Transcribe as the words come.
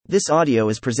This audio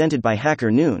is presented by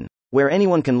Hacker Noon, where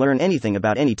anyone can learn anything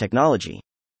about any technology.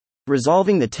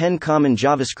 Resolving the 10 common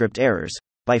JavaScript errors,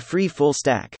 by Free Full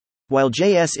Stack. While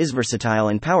JS is versatile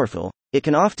and powerful, it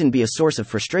can often be a source of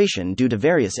frustration due to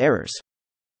various errors.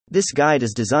 This guide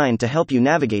is designed to help you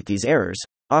navigate these errors,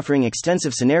 offering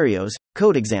extensive scenarios,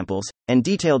 code examples, and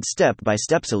detailed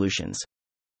step-by-step solutions.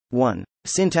 1.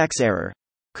 Syntax error.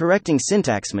 Correcting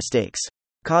syntax mistakes.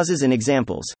 Causes and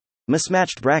examples.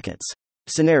 Mismatched brackets.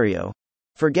 Scenario.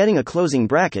 Forgetting a closing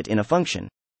bracket in a function.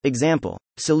 Example.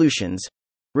 Solutions.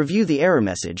 Review the error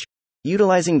message.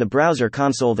 Utilizing the browser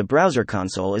console. The browser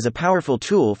console is a powerful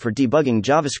tool for debugging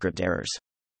JavaScript errors.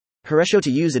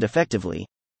 To use it effectively.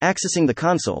 Accessing the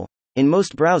console. In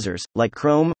most browsers, like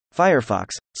Chrome, Firefox,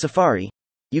 Safari,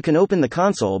 you can open the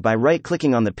console by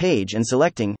right-clicking on the page and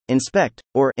selecting Inspect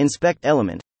or Inspect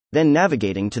Element, then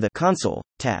navigating to the Console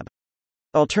tab.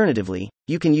 Alternatively,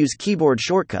 you can use keyboard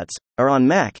shortcuts, or on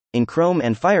Mac, in Chrome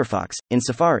and Firefox, in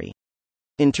Safari.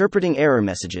 Interpreting error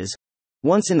messages.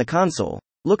 Once in the console,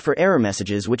 look for error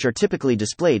messages which are typically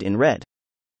displayed in red.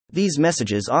 These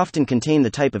messages often contain the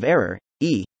type of error,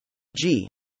 e.g.,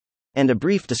 and a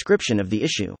brief description of the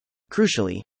issue.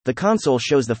 Crucially, the console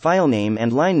shows the file name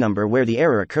and line number where the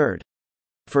error occurred.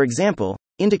 For example,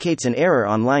 indicates an error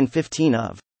on line 15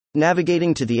 of.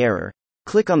 Navigating to the error,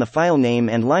 click on the file name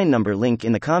and line number link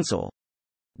in the console.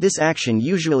 This action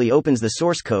usually opens the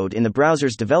source code in the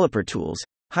browser's developer tools,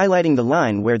 highlighting the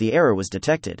line where the error was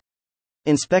detected.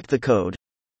 Inspect the code.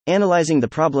 Analyzing the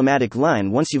problematic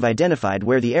line. Once you've identified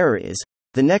where the error is,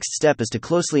 the next step is to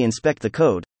closely inspect the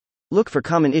code. Look for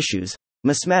common issues,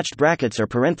 mismatched brackets or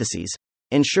parentheses.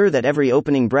 Ensure that every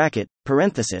opening bracket,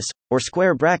 parenthesis, or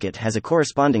square bracket has a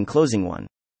corresponding closing one.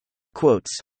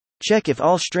 Quotes. Check if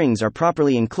all strings are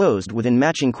properly enclosed within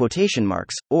matching quotation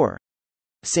marks, or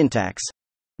syntax.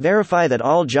 Verify that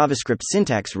all JavaScript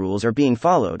syntax rules are being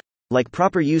followed, like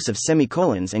proper use of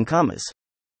semicolons and commas.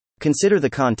 Consider the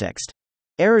context.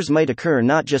 Errors might occur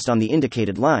not just on the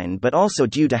indicated line but also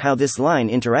due to how this line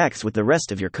interacts with the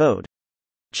rest of your code.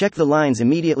 Check the lines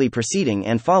immediately preceding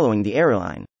and following the error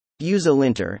line. Use a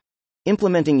linter.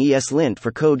 Implementing ESLint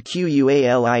for code.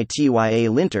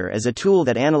 QUALITYA linter is a tool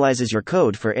that analyzes your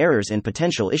code for errors and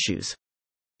potential issues.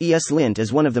 ESLint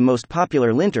is one of the most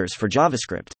popular linters for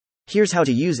JavaScript. Here's how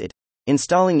to use it.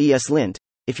 Installing ESLint.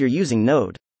 If you're using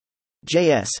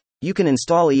Node.js, you can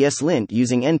install ESLint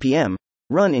using npm,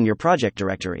 run in your project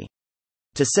directory.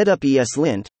 To set up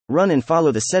ESLint, run and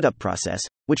follow the setup process,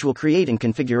 which will create an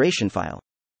configuration file.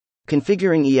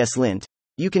 Configuring ESLint.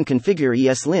 You can configure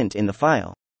ESLint in the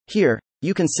file. Here,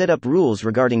 you can set up rules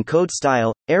regarding code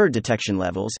style, error detection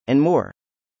levels, and more.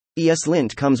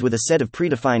 ESLint comes with a set of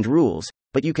predefined rules,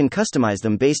 but you can customize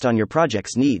them based on your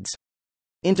project's needs.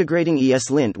 Integrating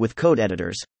ESLint with code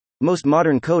editors. Most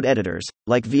modern code editors,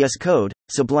 like VS Code,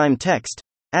 Sublime Text,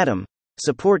 Atom,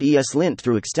 support ESLint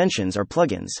through extensions or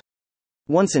plugins.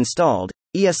 Once installed,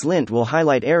 ESLint will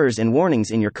highlight errors and warnings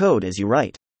in your code as you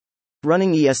write.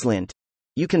 Running ESLint.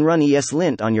 You can run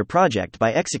ESLint on your project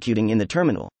by executing in the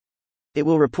terminal. It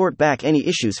will report back any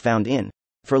issues found in.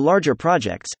 For larger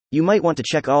projects, you might want to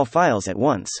check all files at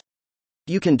once.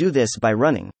 You can do this by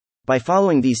running. By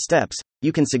following these steps,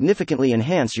 you can significantly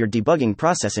enhance your debugging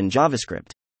process in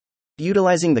JavaScript.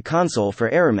 Utilizing the console for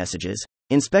error messages,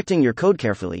 inspecting your code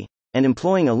carefully, and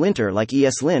employing a linter like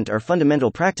ESLint are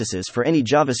fundamental practices for any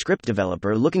JavaScript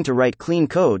developer looking to write clean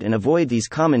code and avoid these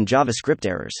common JavaScript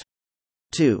errors.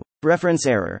 2. Reference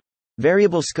error.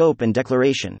 Variable scope and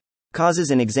declaration.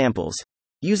 Causes and examples.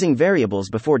 Using variables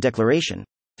before declaration.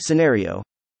 Scenario.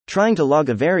 Trying to log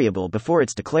a variable before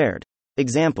it's declared.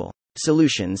 Example.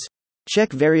 Solutions.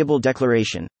 Check variable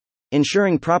declaration.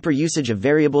 Ensuring proper usage of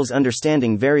variables.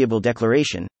 Understanding variable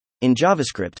declaration. In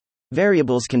JavaScript,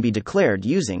 variables can be declared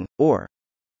using or.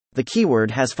 The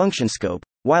keyword has function scope,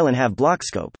 while in have block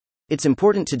scope. It's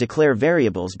important to declare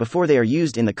variables before they are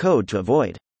used in the code to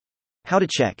avoid. How to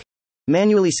check.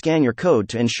 Manually scan your code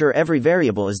to ensure every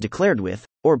variable is declared with,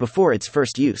 or before its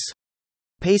first use.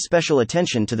 Pay special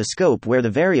attention to the scope where the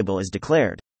variable is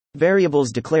declared.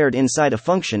 Variables declared inside a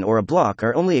function or a block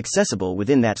are only accessible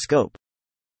within that scope.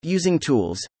 Using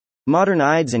tools. Modern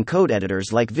IDEs and code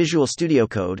editors like Visual Studio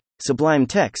Code, Sublime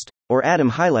Text, or Atom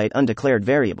highlight undeclared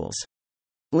variables.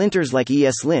 Linters like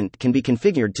ESLint can be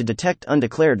configured to detect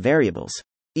undeclared variables.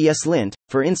 ESLint,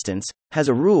 for instance, has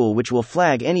a rule which will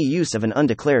flag any use of an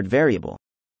undeclared variable.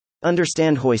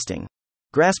 Understand hoisting.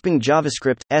 Grasping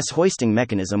JavaScript's hoisting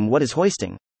mechanism. What is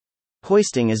hoisting?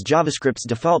 Hoisting is JavaScript's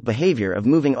default behavior of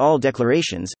moving all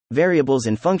declarations, variables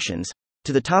and functions,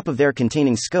 to the top of their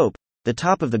containing scope, the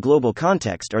top of the global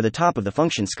context or the top of the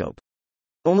function scope.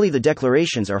 Only the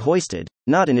declarations are hoisted,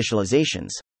 not initializations.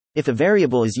 If a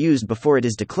variable is used before it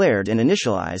is declared and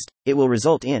initialized, it will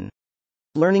result in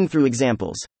learning through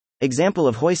examples. Example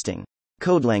of hoisting.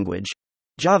 Code language.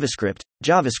 JavaScript,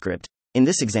 in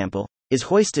this example, is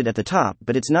hoisted at the top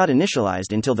but it's not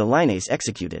initialized until the line is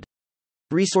executed.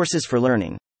 Resources for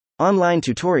learning. Online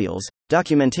tutorials,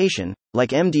 documentation, like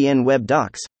MDN web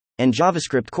docs, and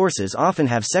JavaScript courses often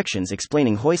have sections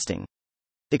explaining hoisting.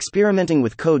 Experimenting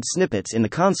with code snippets in the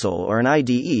console or an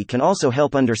IDE can also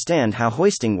help understand how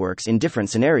hoisting works in different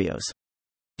scenarios.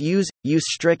 Use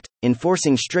strict,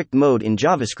 enforcing strict mode in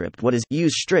JavaScript. What is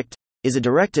use strict? Is a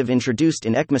directive introduced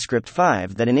in ECMAScript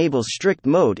 5 that enables strict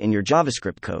mode in your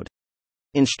JavaScript code.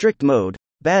 In strict mode,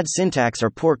 bad syntax or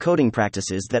poor coding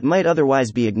practices that might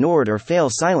otherwise be ignored or fail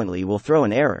silently will throw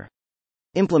an error.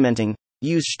 Implementing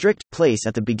use strict place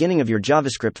at the beginning of your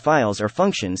JavaScript files or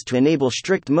functions to enable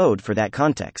strict mode for that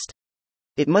context.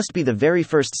 It must be the very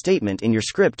first statement in your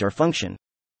script or function.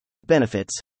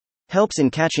 Benefits. Helps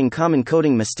in catching common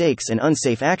coding mistakes and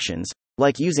unsafe actions,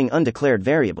 like using undeclared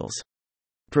variables.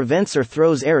 Prevents or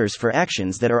throws errors for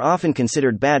actions that are often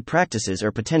considered bad practices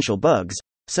or potential bugs,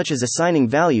 such as assigning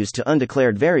values to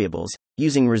undeclared variables,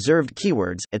 using reserved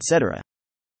keywords, etc.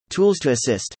 Tools to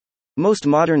assist. Most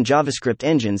modern JavaScript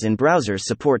engines and browsers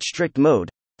support strict mode,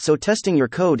 so testing your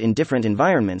code in different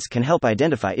environments can help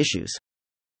identify issues.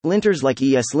 Linters like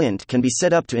ESLint can be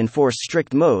set up to enforce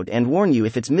strict mode and warn you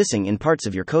if it's missing in parts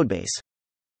of your codebase.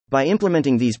 By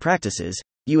implementing these practices,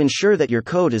 you ensure that your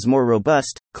code is more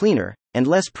robust, cleaner, and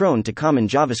less prone to common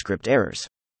JavaScript errors.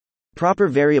 Proper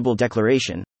variable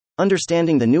declaration.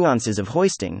 Understanding the nuances of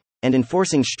hoisting and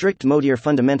enforcing strict mode are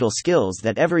fundamental skills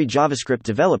that every JavaScript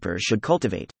developer should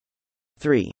cultivate.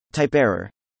 3. Type error.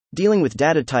 Dealing with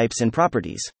data types and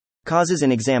properties. Causes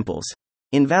and examples.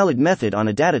 Invalid method on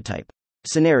a data type.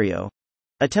 Scenario.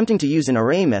 Attempting to use an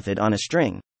array method on a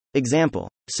string. Example.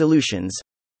 Solutions.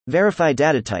 Verify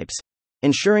data types.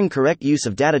 Ensuring correct use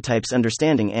of data types.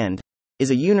 Understanding AND is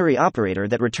a unary operator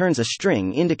that returns a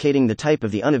string indicating the type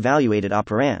of the unevaluated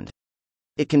operand.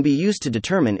 It can be used to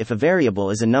determine if a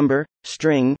variable is a number,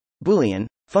 string, boolean,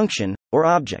 function, or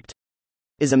object.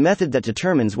 Is a method that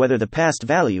determines whether the passed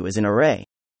value is an array.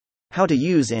 How to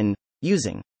use in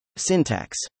using.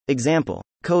 Syntax. Example.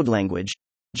 Code language.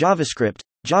 JavaScript,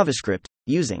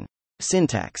 using.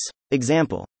 Syntax.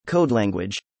 Example. Code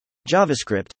language.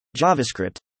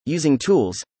 JavaScript, using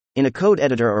tools. In a code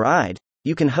editor or IDE,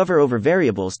 you can hover over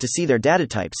variables to see their data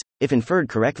types, if inferred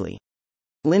correctly.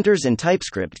 Linters and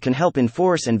TypeScript can help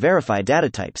enforce and verify data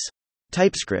types.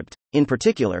 TypeScript, in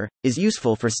particular, is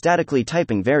useful for statically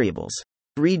typing variables.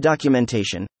 Read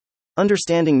documentation.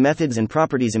 Understanding methods and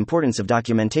properties. Importance of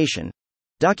documentation.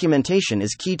 Documentation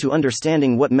is key to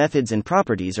understanding what methods and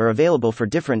properties are available for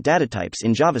different data types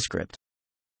in JavaScript.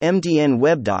 MDN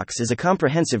web docs is a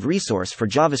comprehensive resource for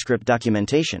JavaScript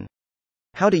documentation.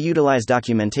 How to utilize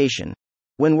documentation.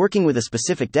 When working with a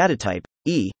specific data type,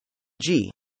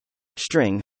 e.g.,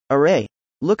 string, array,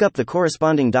 look up the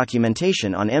corresponding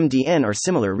documentation on MDN or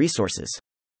similar resources.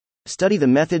 Study the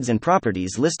methods and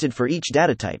properties listed for each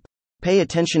data type. Pay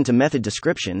attention to method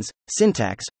descriptions,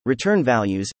 syntax, return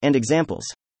values, and examples.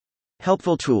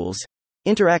 Helpful tools.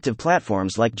 Interactive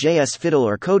platforms like JS Fiddle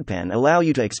or CodePen allow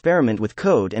you to experiment with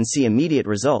code and see immediate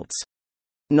results.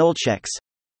 Null checks.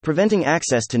 Preventing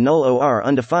access to null or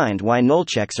undefined. Why null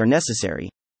checks are necessary.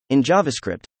 In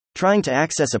JavaScript, trying to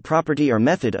access a property or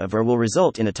method of or will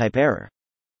result in a type error.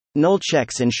 Null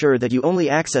checks ensure that you only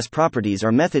access properties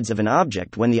or methods of an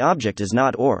object when the object is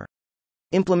not or.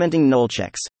 Implementing null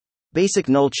checks. Basic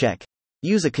null check.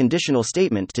 Use a conditional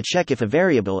statement to check if a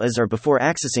variable is or before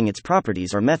accessing its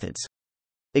properties or methods.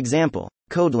 Example.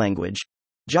 Code language.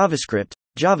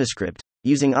 JavaScript,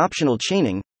 using optional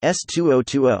chaining,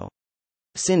 S2020.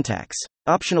 Syntax.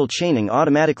 Optional chaining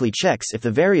automatically checks if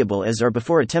the variable is or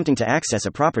before attempting to access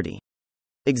a property.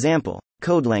 Example.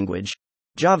 Code language.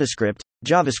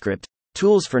 JavaScript,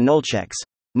 tools for null checks.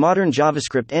 Modern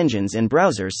JavaScript engines and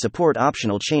browsers support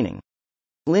optional chaining.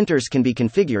 Linters can be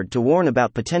configured to warn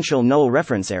about potential null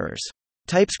reference errors.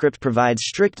 TypeScript provides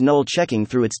strict null checking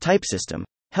through its type system,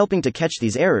 helping to catch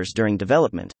these errors during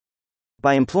development.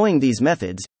 By employing these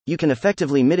methods, you can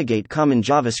effectively mitigate common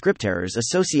JavaScript errors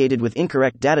associated with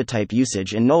incorrect data type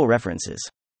usage and null references.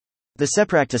 The SE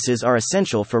practices are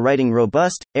essential for writing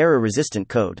robust, error-resistant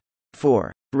code.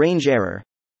 4. Range error.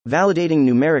 Validating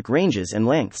numeric ranges and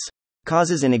lengths.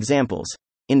 Causes and examples.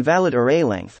 Invalid array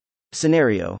length.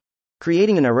 Scenario.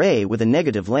 Creating an array with a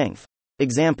negative length.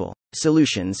 Example.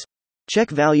 Solutions.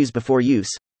 Check values before use.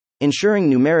 Ensuring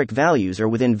numeric values are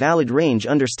within valid range.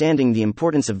 Understanding the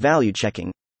importance of value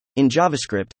checking. In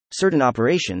JavaScript, certain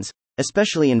operations,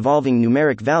 especially involving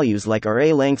numeric values like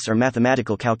array lengths or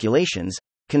mathematical calculations,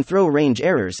 can throw range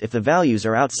errors if the values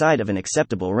are outside of an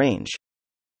acceptable range.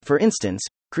 For instance,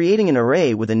 creating an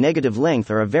array with a negative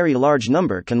length or a very large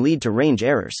number can lead to range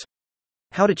errors.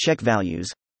 How to check values?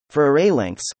 For array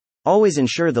lengths, always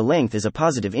ensure the length is a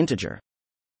positive integer.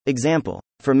 Example: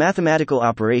 for mathematical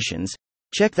operations,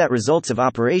 check that results of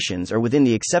operations are within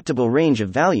the acceptable range of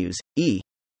values,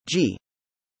 e.g.,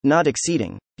 not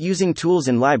exceeding. Using tools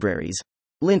and libraries.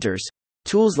 Linters.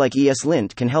 Tools like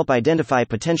ESLint can help identify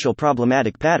potential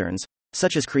problematic patterns,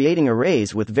 such as creating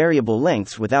arrays with variable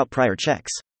lengths without prior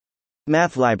checks.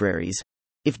 Math libraries.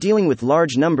 If dealing with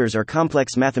large numbers or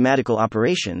complex mathematical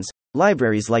operations,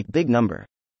 libraries like Big Number,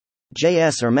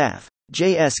 JS or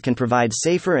Math.js can provide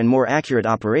safer and more accurate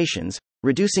operations,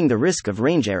 reducing the risk of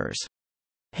range errors.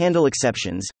 Handle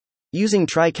exceptions. Using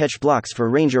try-catch blocks for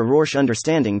range error.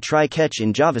 Understanding try-catch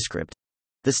in JavaScript.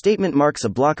 The statement marks a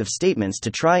block of statements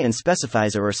to try and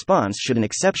specifies a response should an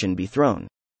exception be thrown.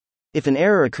 If an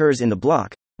error occurs in the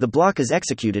block is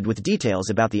executed with details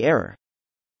about the error.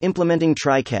 Implementing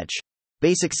try-catch.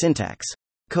 Basic syntax.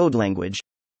 Code language.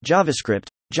 JavaScript.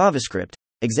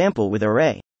 Example with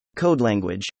array. Code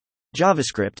language.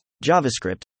 JavaScript.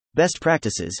 Best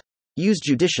practices. Used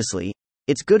judiciously.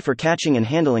 It's good for catching and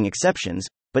handling exceptions,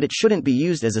 but it shouldn't be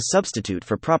used as a substitute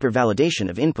for proper validation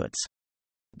of inputs.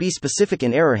 Be specific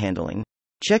in error handling.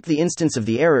 Check the instance of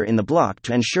the error in the block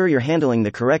to ensure you're handling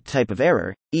the correct type of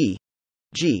error,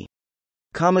 e.g.,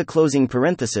 comma closing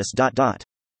parenthesis ...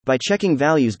 By checking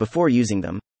values before using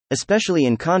them, especially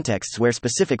in contexts where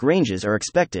specific ranges are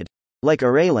expected, like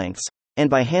array lengths, and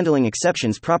by handling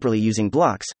exceptions properly using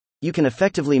blocks, you can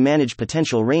effectively manage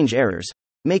potential range errors,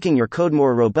 making your code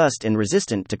more robust and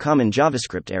resistant to common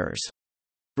JavaScript errors.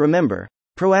 Remember,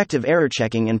 proactive error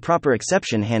checking and proper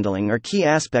exception handling are key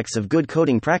aspects of good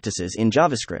coding practices in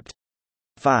JavaScript.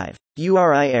 5.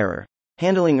 URI error.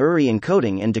 Handling URI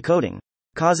encoding and decoding.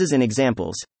 Causes and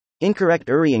examples. Incorrect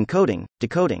URI encoding,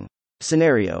 decoding.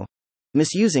 Scenario: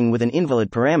 misusing with an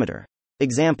invalid parameter.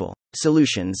 Example: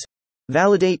 solutions.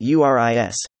 Validate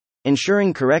URIs.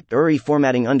 Ensuring correct URI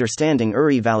formatting. Understanding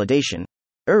URI validation.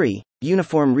 URI,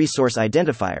 Uniform Resource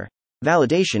Identifier.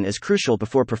 Validation is crucial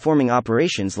before performing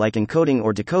operations like encoding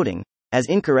or decoding, as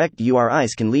incorrect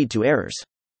URIs can lead to errors.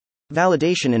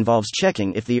 Validation involves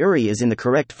checking if the URI is in the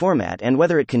correct format and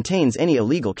whether it contains any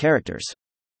illegal characters.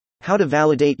 How to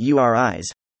validate URIs.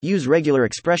 Use regular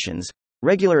expressions.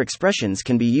 Regular expressions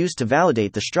can be used to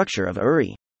validate the structure of a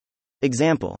URI.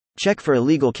 Example: check for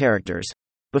illegal characters.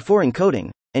 Before encoding,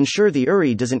 ensure the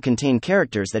URI doesn't contain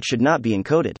characters that should not be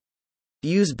encoded.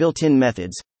 Use built-in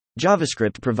methods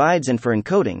JavaScript provides and for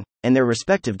encoding, and their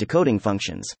respective decoding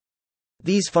functions.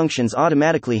 These functions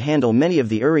automatically handle many of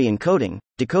the URI encoding,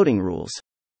 decoding rules.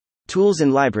 Tools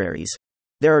and libraries.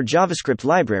 There are JavaScript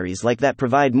libraries like that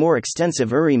provide more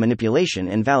extensive URI manipulation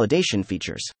and validation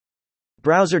features.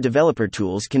 Browser developer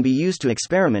tools can be used to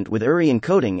experiment with URI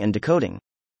encoding and decoding.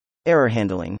 Error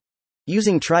handling.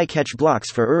 Using try-catch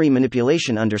blocks for URI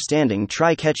manipulation. Understanding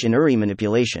try-catch in URI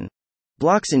manipulation.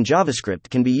 Blocks in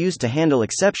JavaScript can be used to handle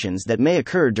exceptions that may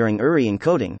occur during URI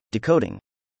encoding, decoding.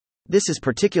 This is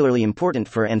particularly important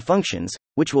for AND functions,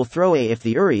 which will throw a if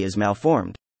the URI is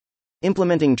malformed.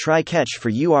 Implementing try-catch for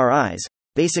URIs.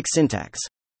 Basic syntax.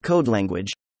 Code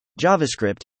language.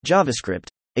 JavaScript.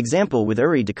 Example with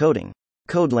URI decoding.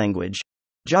 Code language.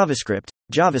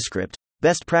 JavaScript.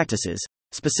 Best practices.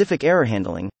 Specific error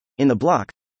handling. In the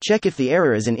block, check if the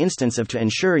error is an instance of to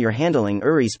ensure you're handling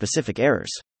URI-specific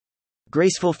errors.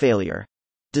 Graceful failure.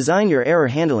 Design your error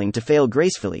handling to fail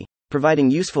gracefully, providing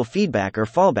useful feedback or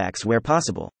fallbacks where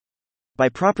possible. By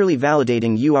properly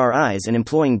validating URIs and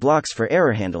employing blocks for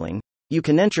error handling, you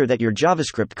can ensure that your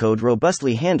JavaScript code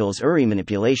robustly handles URI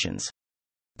manipulations.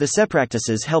 The SE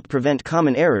practices help prevent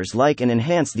common errors and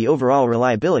enhance the overall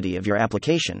reliability of your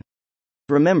application.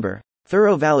 Remember,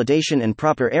 thorough validation and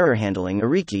proper error handling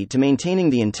are key to maintaining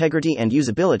the integrity and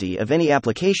usability of any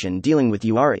application dealing with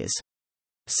URIs.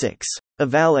 6.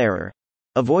 Eval error.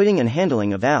 Avoiding and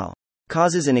handling eval.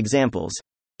 Causes and examples.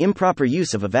 Improper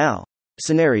use of eval.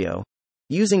 Scenario: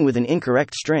 using with an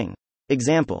incorrect string.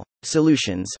 Example: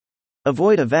 solutions.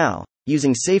 Avoid eval,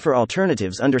 using safer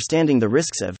alternatives. Understanding the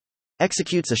risks of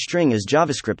executes a string as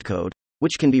JavaScript code,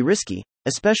 which can be risky,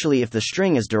 especially if the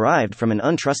string is derived from an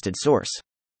untrusted source.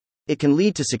 It can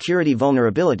lead to security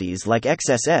vulnerabilities like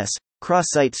XSS,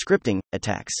 cross-site scripting,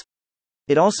 attacks.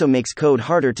 It also makes code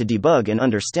harder to debug and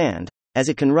understand, as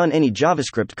it can run any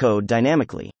JavaScript code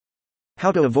dynamically.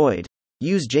 How to avoid.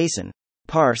 Use JSON.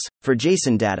 Parse, for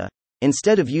JSON data.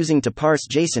 Instead of using to parse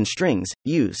JSON strings,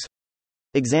 use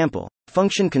Example: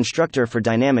 function constructor for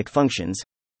dynamic functions.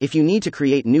 If you need to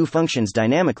create new functions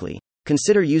dynamically,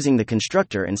 consider using the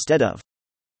constructor instead of.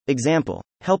 Example: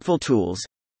 helpful tools.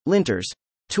 Linters.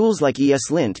 Tools like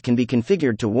ESLint can be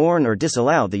configured to warn or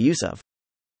disallow the use of.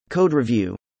 Code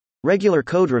review. Regular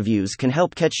code reviews can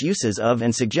help catch uses of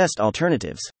and suggest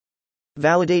alternatives.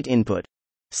 Validate input.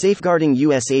 Safeguarding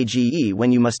USAGE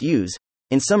when you must use,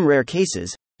 in some rare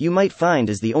cases, you might find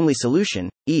is the only solution,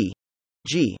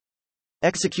 e.g.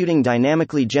 executing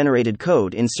dynamically generated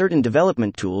code in certain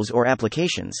development tools or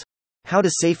applications. How to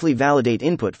safely validate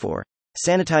input for.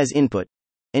 Sanitize input.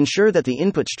 Ensure that the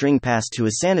input string passed to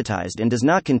is sanitized and does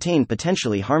not contain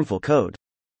potentially harmful code.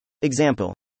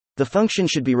 Example: the function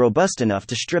should be robust enough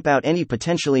to strip out any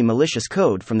potentially malicious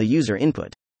code from the user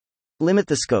input. Limit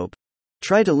the scope.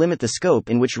 Try to limit the scope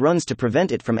in which runs to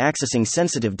prevent it from accessing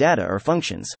sensitive data or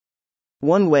functions.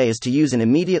 One way is to use an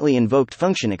immediately invoked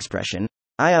function expression,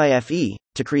 IIFE,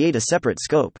 to create a separate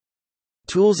scope.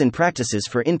 Tools and practices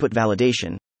for input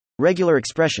validation. Regular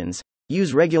expressions.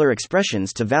 Use regular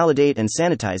expressions to validate and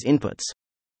sanitize inputs.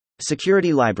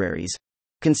 Security libraries.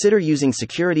 Consider using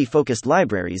security-focused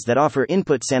libraries that offer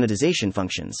input sanitization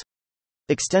functions.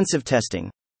 Extensive testing.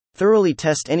 Thoroughly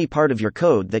test any part of your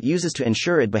code that uses to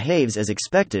ensure it behaves as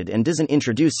expected and doesn't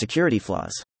introduce security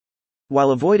flaws.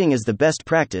 While avoiding is the best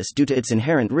practice due to its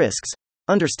inherent risks,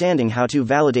 understanding how to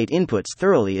validate inputs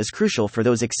thoroughly is crucial for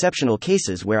those exceptional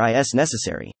cases where it is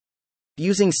necessary.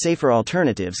 Using safer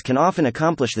alternatives can often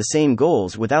accomplish the same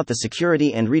goals without the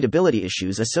security and readability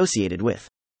issues associated with.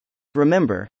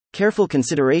 Remember, careful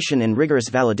consideration and rigorous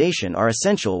validation are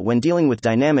essential when dealing with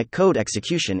dynamic code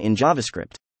execution in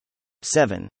JavaScript.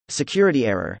 7. Security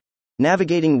error.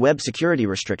 Navigating web security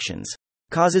restrictions.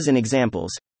 Causes and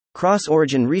examples.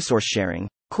 Cross-origin resource sharing,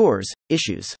 CORS,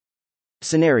 issues.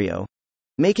 Scenario: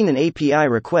 making an API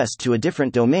request to a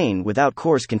different domain without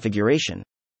CORS configuration.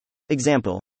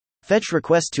 Example: fetch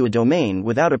request to a domain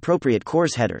without appropriate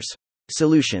CORS headers.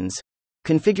 Solutions: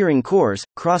 configuring CORS,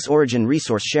 cross-origin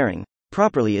resource sharing,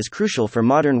 properly is crucial for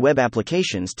modern web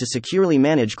applications to securely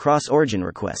manage cross-origin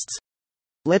requests.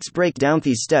 Let's break down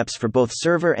these steps for both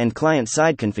server and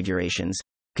client-side configurations.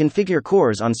 Configure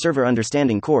CORS on server.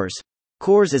 Understanding CORS.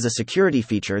 CORS is a security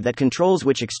feature that controls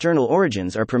which external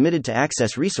origins are permitted to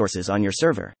access resources on your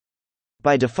server.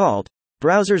 By default,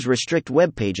 browsers restrict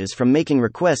web pages from making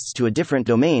requests to a different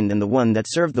domain than the one that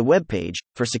served the web page,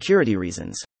 for security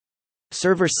reasons.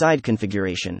 Server-side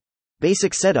configuration.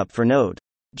 Basic setup for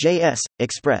Node.js,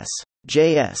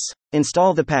 Express.js.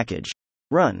 Install the package.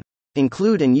 Run.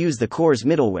 Include and use the CORS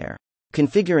middleware.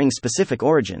 Configuring specific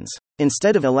origins.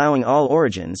 Instead of allowing all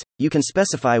origins, you can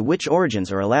specify which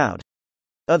origins are allowed.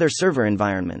 Other server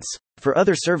environments. For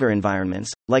other server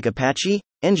environments, like Apache,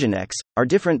 Nginx, or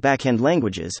different backend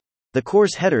languages, the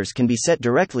CORS headers can be set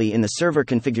directly in the server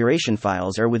configuration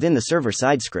files or within the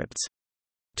server-side scripts.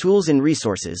 Tools and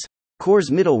resources. CORS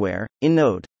middleware. In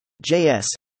Node.js,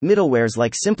 middlewares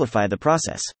like simplify the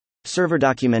process. Server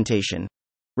documentation.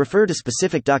 Refer to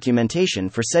specific documentation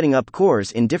for setting up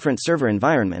CORS in different server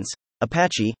environments,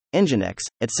 Apache, Nginx,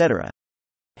 etc.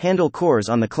 Handle CORS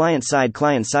on the client-side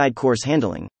CORS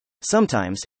handling.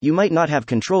 Sometimes, you might not have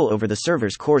control over the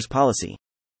server's CORS policy.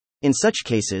 In such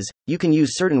cases, you can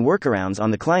use certain workarounds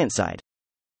on the client side.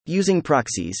 Using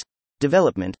proxies.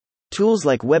 Development. Tools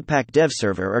like Webpack Dev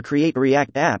Server or Create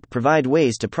React App provide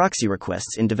ways to proxy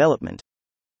requests in development.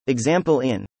 Example: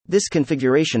 in this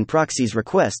configuration, proxies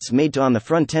requests made to on the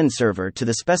front-end server to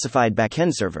the specified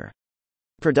back-end server.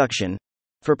 Production.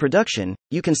 For production,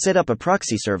 you can set up a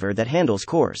proxy server that handles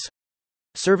CORS.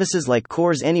 Services like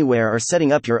CORS Anywhere or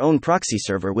setting up your own proxy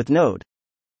server with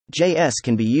Node.js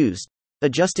can be used.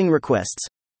 Adjusting requests.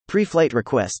 Pre-flight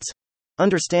requests.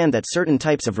 Understand that certain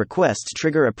types of requests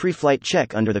trigger a pre-flight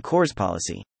check under the CORS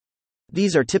policy.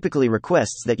 These are typically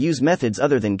requests that use methods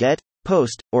other than GET,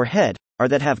 POST, or HEAD, or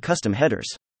that have custom headers.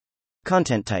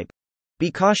 Content type. Be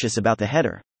cautious about the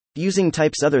header. Using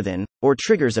types other than, or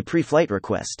triggers a pre-flight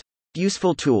request.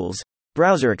 Useful tools.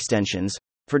 Browser extensions.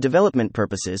 For development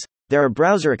purposes, there are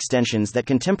browser extensions that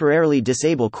can temporarily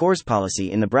disable CORS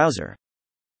policy in the browser.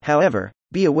 However,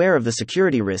 be aware of the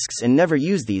security risks and never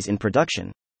use these in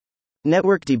production.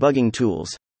 Network debugging tools.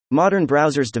 Modern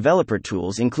browsers developer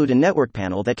tools include a network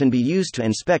panel that can be used to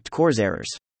inspect CORS errors.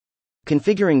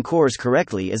 Configuring CORS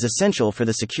correctly is essential for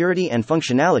the security and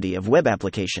functionality of web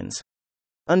applications.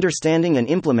 Understanding and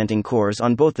implementing CORS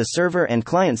on both the server and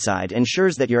client side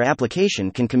ensures that your application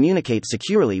can communicate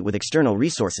securely with external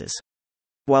resources.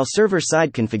 While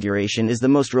server-side configuration is the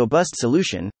most robust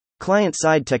solution,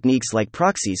 client-side techniques like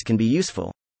proxies can be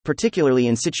useful, particularly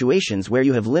in situations where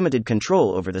you have limited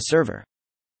control over the server.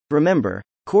 Remember,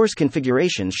 course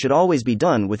configurations should always be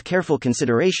done with careful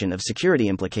consideration of security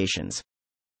implications.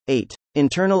 8.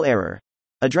 Internal error.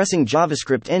 Addressing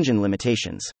JavaScript engine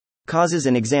limitations. Causes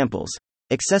and examples.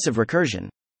 Excessive recursion.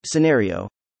 Scenario.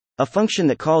 A function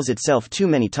that calls itself too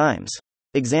many times.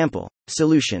 Example.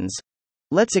 Solutions.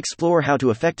 Let's explore how to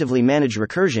effectively manage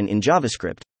recursion in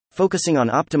JavaScript, focusing on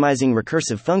optimizing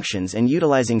recursive functions and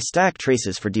utilizing stack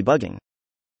traces for debugging.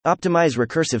 Optimize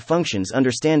recursive functions.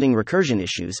 Understanding recursion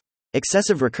issues.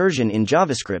 Excessive recursion in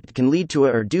JavaScript can lead to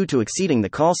or due to exceeding the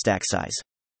call stack size.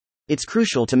 It's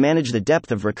crucial to manage the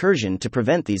depth of recursion to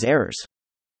prevent these errors.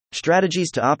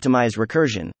 Strategies to optimize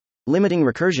recursion. Limiting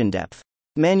recursion depth.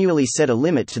 Manually set a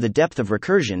limit to the depth of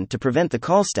recursion to prevent the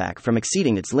call stack from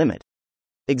exceeding its limit.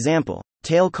 Example.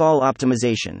 Tail call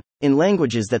optimization. In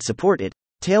languages that support it,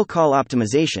 tail call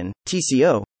optimization,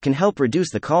 TCO, can help reduce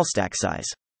the call stack size.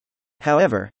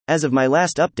 However, as of my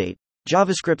last update,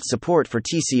 JavaScript support for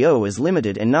TCO is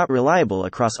limited and not reliable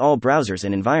across all browsers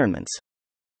and environments.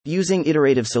 Using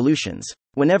iterative solutions.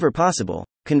 Whenever possible,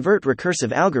 convert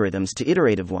recursive algorithms to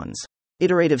iterative ones.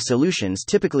 Iterative solutions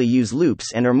typically use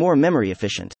loops and are more memory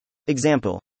efficient.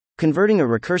 Example. Converting a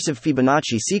recursive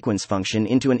Fibonacci sequence function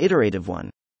into an iterative one.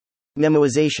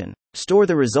 Memoization. Store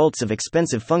the results of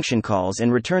expensive function calls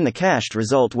and return the cached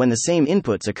result when the same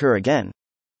inputs occur again.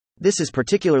 This is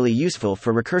particularly useful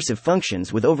for recursive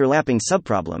functions with overlapping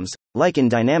subproblems, like in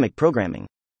dynamic programming.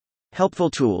 Helpful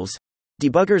tools.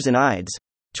 Debuggers and IDEs.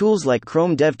 Tools like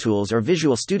Chrome DevTools or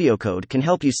Visual Studio Code can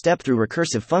help you step through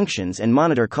recursive functions and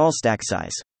monitor call stack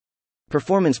size.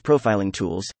 Performance profiling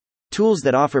tools. Tools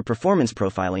that offer performance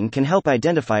profiling can help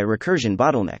identify recursion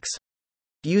bottlenecks.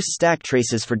 Use stack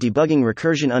traces for debugging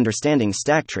recursion. Understanding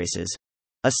stack traces.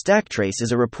 A stack trace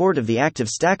is a report of the active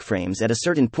stack frames at a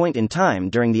certain point in time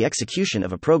during the execution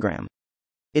of a program.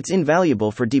 It's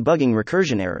invaluable for debugging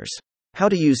recursion errors. How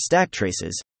to use stack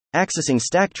traces. Accessing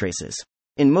stack traces.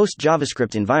 In most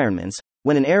JavaScript environments,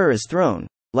 when an error is thrown,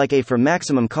 like a for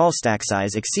maximum call stack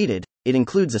size exceeded, it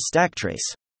includes a stack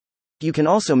trace. You can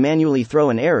also manually throw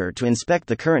an error to inspect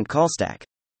the current call stack.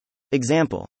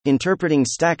 Example. Interpreting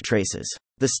stack traces.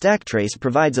 The stack trace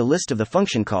provides a list of the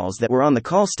function calls that were on the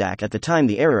call stack at the time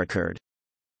the error occurred.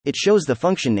 It shows the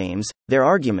function names, their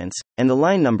arguments, and the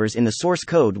line numbers in the source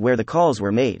code where the calls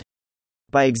were made.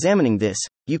 By examining this,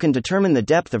 you can determine the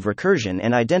depth of recursion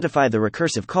and identify the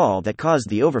recursive call that caused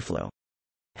the overflow.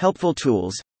 Helpful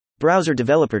tools. Browser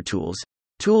developer tools.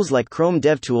 Tools like Chrome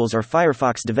DevTools or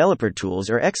Firefox Developer Tools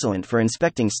are excellent for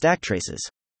inspecting stack traces.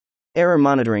 Error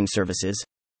monitoring services.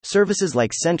 Services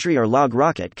like Sentry or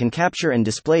LogRocket can capture and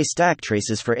display stack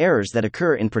traces for errors that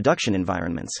occur in production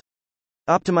environments.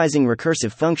 Optimizing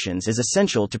recursive functions is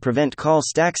essential to prevent call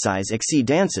stack size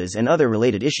exceedances and other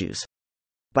related issues.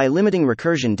 By limiting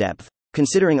recursion depth,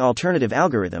 considering alternative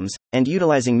algorithms, and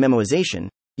utilizing memoization,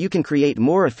 you can create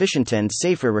more efficient and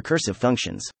safer recursive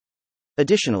functions.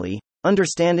 Additionally,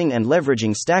 understanding and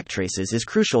leveraging stack traces is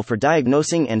crucial for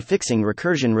diagnosing and fixing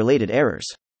recursion-related errors.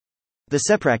 The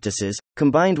SE practices,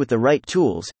 combined with the right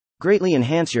tools, greatly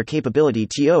enhance your capability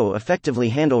to effectively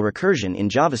handle recursion in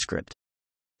JavaScript.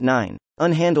 9.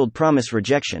 Unhandled promise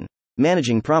rejection.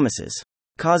 Managing promises.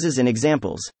 Causes and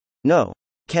examples. No.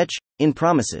 Catch. In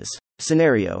promises.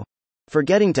 Scenario.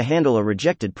 Forgetting to handle a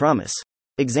rejected promise.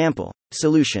 Example.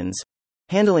 Solutions.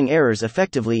 Handling errors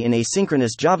effectively in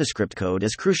asynchronous JavaScript code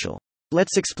is crucial.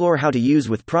 Let's explore how to use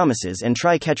with promises and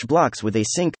try catch blocks with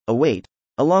async, await,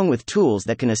 along with tools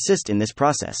that can assist in this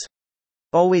process.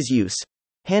 Always use.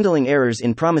 Handling errors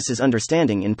in promises.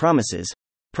 Understanding in promises.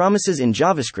 Promises in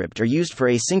JavaScript are used for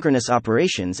asynchronous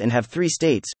operations and have three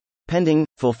states: pending,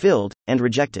 fulfilled, and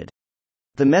rejected.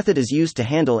 The method is used to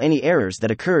handle any errors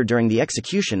that occur during the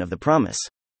execution of the promise.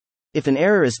 If an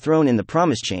error is thrown in the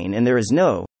promise chain and there is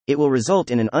no, it will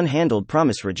result in an unhandled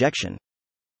promise rejection.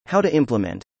 How to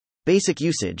implement. Basic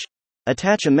usage.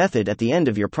 Attach a method at the end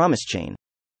of your promise chain.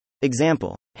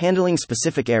 Example. Handling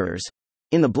specific errors.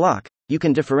 In the block, you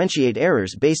can differentiate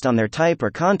errors based on their type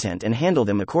or content and handle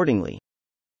them accordingly.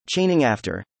 Chaining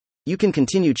after. You can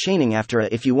continue chaining after a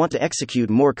if you want to execute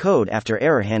more code after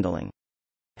error handling.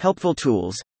 Helpful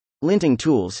tools. Linting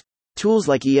tools. Tools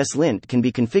like ESLint can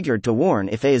be configured to warn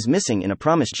if a is missing in a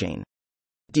promise chain.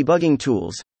 Debugging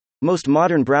tools. Most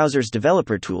modern browsers'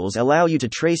 developer tools allow you to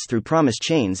trace through promise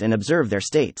chains and observe their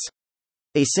states.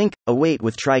 Async, await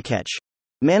with try catch.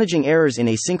 Managing errors in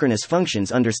asynchronous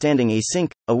functions. Understanding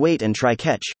async, await and try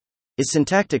catch is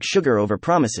syntactic sugar over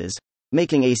promises,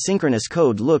 making asynchronous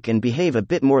code look and behave a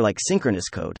bit more like synchronous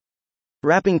code.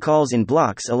 Wrapping calls in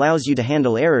blocks allows you to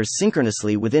handle errors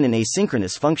synchronously within an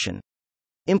asynchronous function.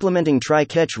 Implementing try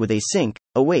catch with async,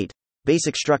 await.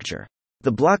 Basic structure.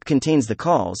 The block contains the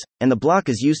calls, and the block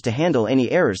is used to handle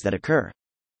any errors that occur.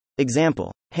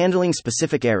 Example: handling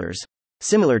specific errors.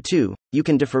 Similar to, you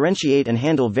can differentiate and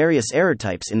handle various error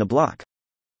types in the block.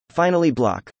 Finally,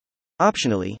 block.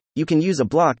 Optionally, you can use a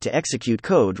block to execute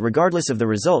code regardless of the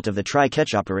result of the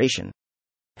try-catch operation.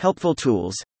 Helpful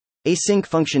tools. Async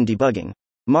function debugging.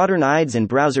 Modern IDEs and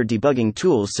browser debugging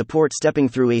tools support stepping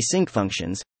through async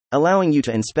functions, allowing you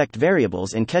to inspect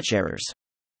variables and catch errors.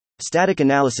 Static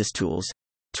analysis tools.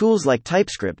 Tools like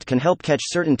TypeScript can help catch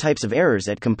certain types of errors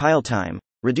at compile time,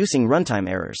 reducing runtime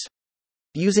errors.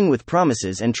 Using with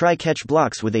promises and try-catch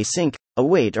blocks with async,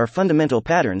 await are fundamental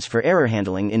patterns for error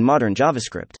handling in modern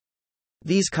JavaScript.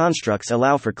 These constructs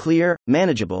allow for clear,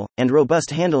 manageable, and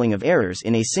robust handling of errors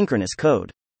in asynchronous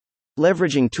code.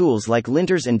 Leveraging tools like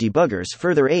linters and debuggers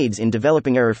further aids in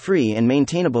developing error-free and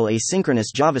maintainable asynchronous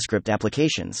JavaScript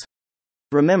applications.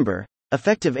 Remember,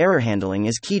 effective error handling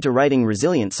is key to writing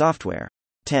resilient software.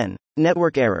 10.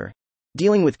 Network error.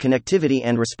 Dealing with connectivity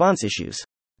and response issues.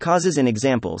 Causes and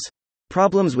examples.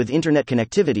 Problems with internet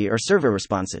connectivity or server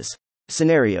responses.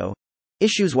 Scenario: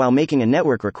 issues while making a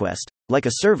network request, like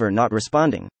a server not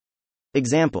responding.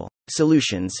 Example: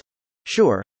 solutions.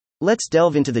 Sure. Let's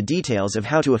delve into the details of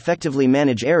how to effectively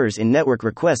manage errors in network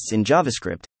requests in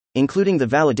JavaScript, including the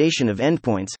validation of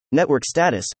endpoints, network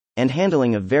status, and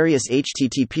handling of various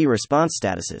HTTP response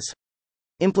statuses.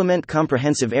 Implement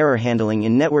comprehensive error handling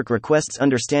in network requests.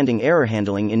 Understanding error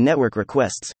handling in network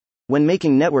requests. When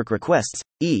making network requests,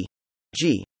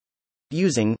 e.g.,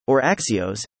 using, or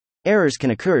Axios, errors can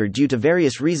occur due to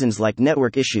various reasons like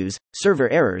network issues, server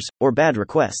errors, or bad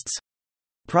requests.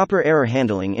 Proper error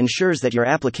handling ensures that your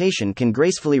application can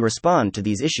gracefully respond to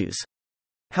these issues.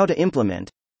 How to implement.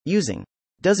 Using.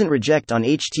 Doesn't reject on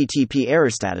HTTP error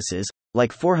statuses,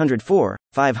 like 404,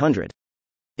 500.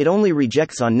 It only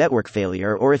rejects on network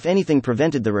failure or if anything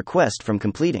prevented the request from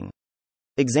completing.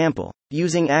 Example: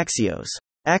 using Axios.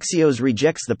 Axios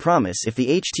rejects the promise if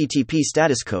the HTTP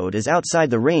status code is outside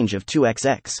the range of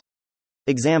 2xx.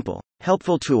 Example: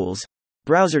 helpful tools.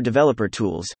 Browser developer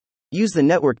tools. Use the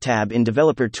Network tab in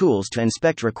Developer Tools to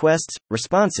inspect requests,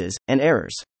 responses, and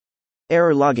errors.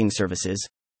 Error logging services.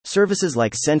 Services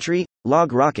like Sentry,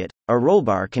 LogRocket, or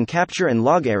Rollbar can capture and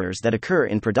log errors that occur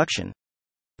in production.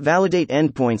 Validate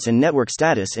endpoints and network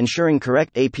status, ensuring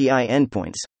correct API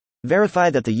endpoints. Verify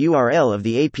that the URL of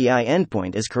the API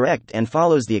endpoint is correct and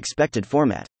follows the expected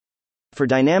format. For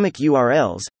dynamic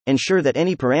URLs, ensure that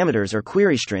any parameters or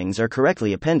query strings are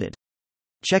correctly appended.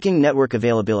 Checking network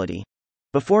availability.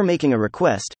 Before making a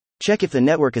request, check if the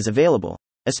network is available,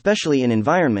 especially in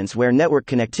environments where network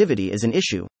connectivity is an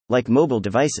issue, like mobile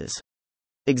devices.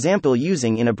 Example: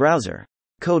 using in a browser.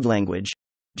 Code language.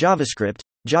 JavaScript,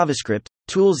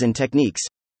 tools and techniques.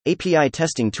 API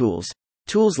testing tools.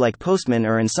 Tools like Postman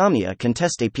or Insomnia can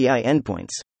test API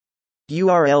endpoints.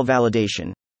 URL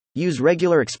validation. Use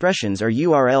regular expressions or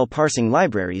URL parsing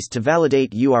libraries to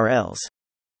validate URLs.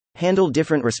 Handle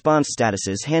different response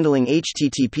statuses. Handling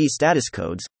HTTP status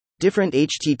codes. Different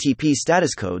HTTP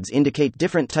status codes indicate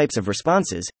different types of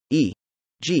responses,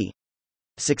 e.g.,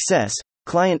 success,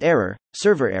 client error,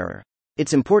 server error.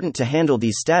 It's important to handle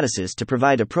these statuses to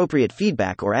provide appropriate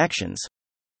feedback or actions.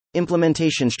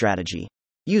 Implementation strategy.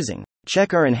 Using.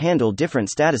 Check and handle different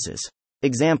statuses.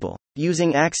 Example: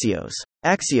 using Axios.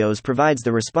 Axios provides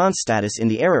the response status in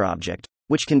the error object,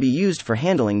 which can be used for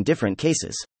handling different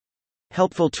cases.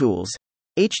 Helpful tools.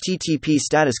 HTTP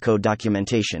status code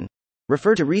documentation.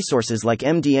 Refer to resources like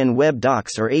MDN Web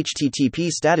Docs or HTTP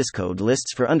status code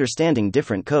lists for understanding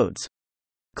different codes.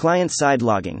 Client-side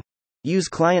logging. Use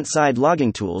client-side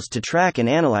logging tools to track and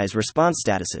analyze response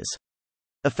statuses.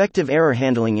 Effective error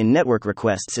handling in network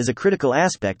requests is a critical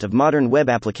aspect of modern web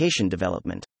application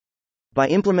development. By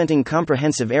implementing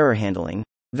comprehensive error handling,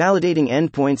 validating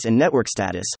endpoints and network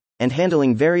status, and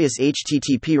handling various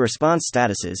HTTP response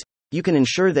statuses, you can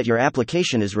ensure that your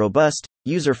application is robust,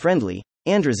 user-friendly,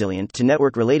 and resilient to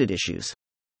network-related issues.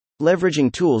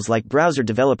 Leveraging tools like browser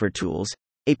developer tools,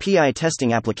 API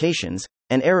testing applications,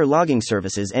 and error logging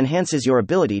services enhances your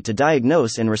ability to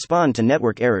diagnose and respond to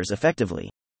network errors effectively.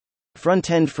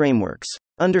 Front-end frameworks.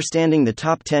 Understanding the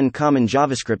top 10 common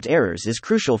JavaScript errors is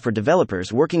crucial for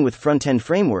developers working with front-end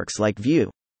frameworks like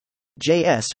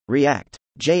Vue.js,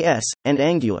 React.js, and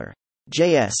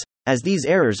Angular.js, as these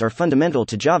errors are fundamental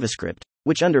to JavaScript,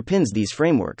 which underpins these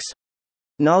frameworks.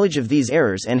 Knowledge of these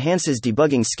errors enhances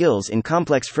debugging skills in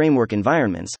complex framework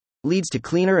environments, leads to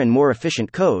cleaner and more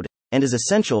efficient code, and is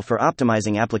essential for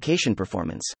optimizing application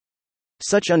performance.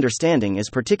 Such understanding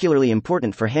is particularly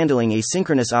important for handling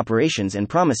asynchronous operations and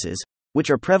promises, which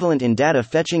are prevalent in data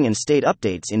fetching and state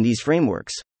updates in these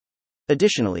frameworks.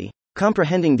 Additionally,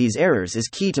 Comprehending these errors is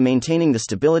key to maintaining the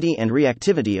stability and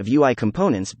reactivity of UI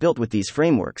components built with these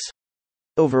frameworks.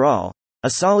 Overall,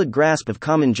 a solid grasp of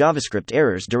common JavaScript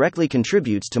errors directly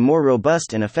contributes to more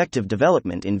robust and effective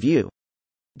development in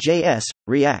Vue.js,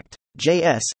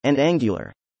 React.js, and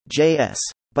Angular.js.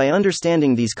 By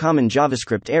understanding these common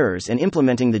JavaScript errors and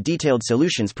implementing the detailed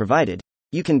solutions provided,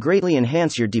 you can greatly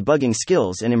enhance your debugging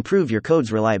skills and improve your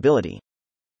code's reliability.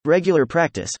 Regular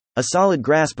practice, a solid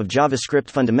grasp of JavaScript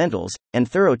fundamentals, and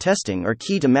thorough testing are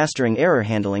key to mastering error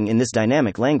handling in this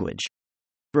dynamic language.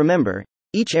 Remember,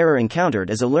 each error encountered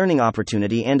is a learning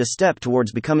opportunity and a step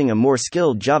towards becoming a more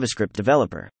skilled JavaScript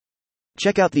developer.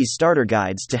 Check out these starter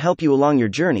guides to help you along your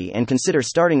journey and consider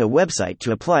starting a website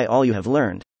to apply all you have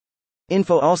learned.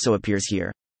 Info also appears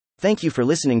here. Thank you for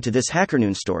listening to this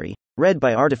HackerNoon story, read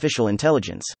by Artificial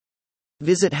Intelligence.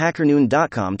 Visit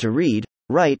hackernoon.com to read,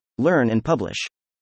 write, learn, and publish.